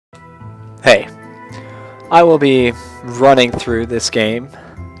Hey, I will be running through this game.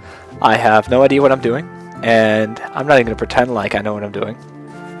 I have no idea what I'm doing, and I'm not even going to pretend like I know what I'm doing.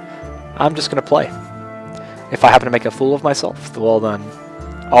 I'm just going to play. If I happen to make a fool of myself, well then,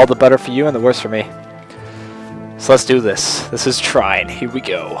 all the better for you and the worse for me. So let's do this. This is Trine. Here we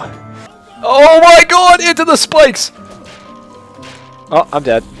go. Oh my god! Into the spikes! Oh, I'm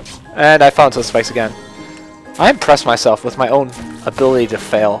dead. And I fell into the spikes again. I impress myself with my own ability to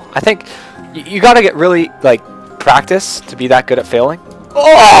fail. I think you gotta get really, like, practice to be that good at failing.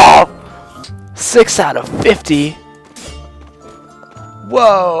 Oh! 6 out of 50.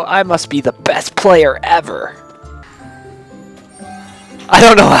 Whoa, I must be the best player ever. I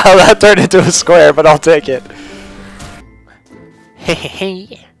don't know how that turned into a square, but I'll take it.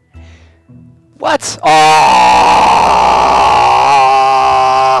 Hey. What? Oh!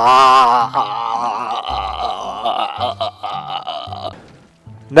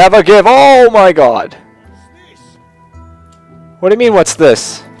 Never give. Oh my god. What do you mean, what's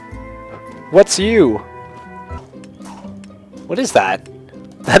this? What's you? What is that?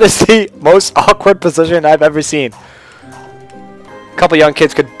 That is the most awkward position I've ever seen. A couple young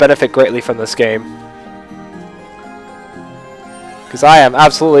kids could benefit greatly from this game. Because I am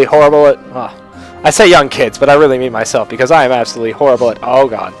absolutely horrible at... Oh, I say young kids, but I really mean myself, because I am absolutely horrible at... Oh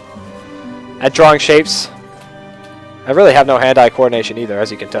god. At drawing shapes. I really have no hand-eye coordination either,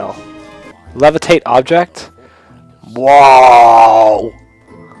 as you can tell. Levitate object? Whoa!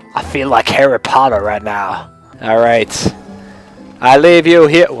 I feel like Harry Potter right now. Alright. I leave you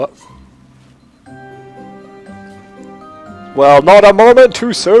here... What? Well, not a moment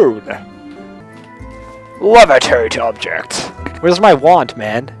too soon. Levitate object. Where's my wand,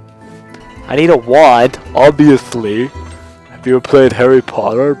 man? I need a wand, obviously. Have you ever played Harry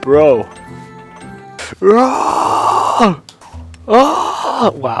Potter, bro? Oh!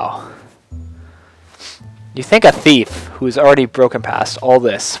 Oh! Wow. You think a thief who's already broken past all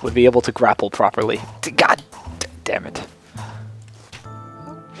this would be able to grapple properly? God damn it.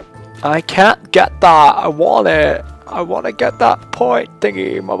 I can't get that. I want it. I want to get that point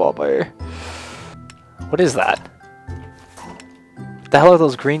thingy, my baby. What is that? What the hell are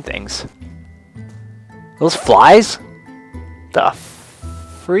those green things? Those flies? The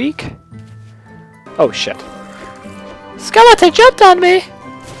freak? Oh shit. Skeleton jumped on me!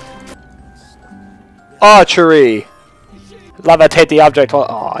 Archery! Levitate the object while...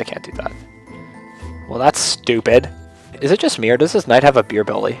 Oh, I can't do that. Well, that's stupid. Is it just me, or does this knight have a beer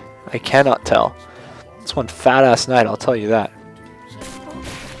belly? I cannot tell. It's one fat-ass knight, I'll tell you that.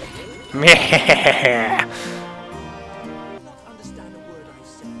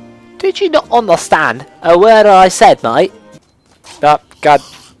 Did you not understand a word I said, mate? Oh, god.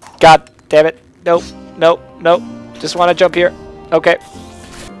 God damn it. Nope. Nope. Nope. Just want to jump here. Okay.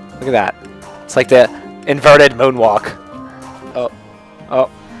 Look at that. It's like the inverted moonwalk. Oh. Oh.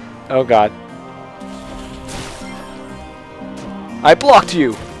 Oh god. I blocked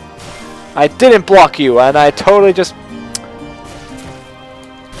you! I didn't block you, and I totally just...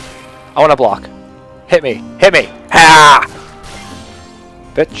 I want to block. Hit me. Hit me! Ha!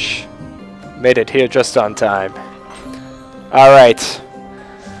 Bitch. Made it here just on time. Alright.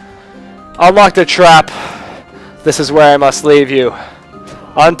 Unlock the trap. This is where I must leave you.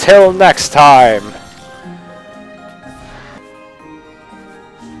 Until next time.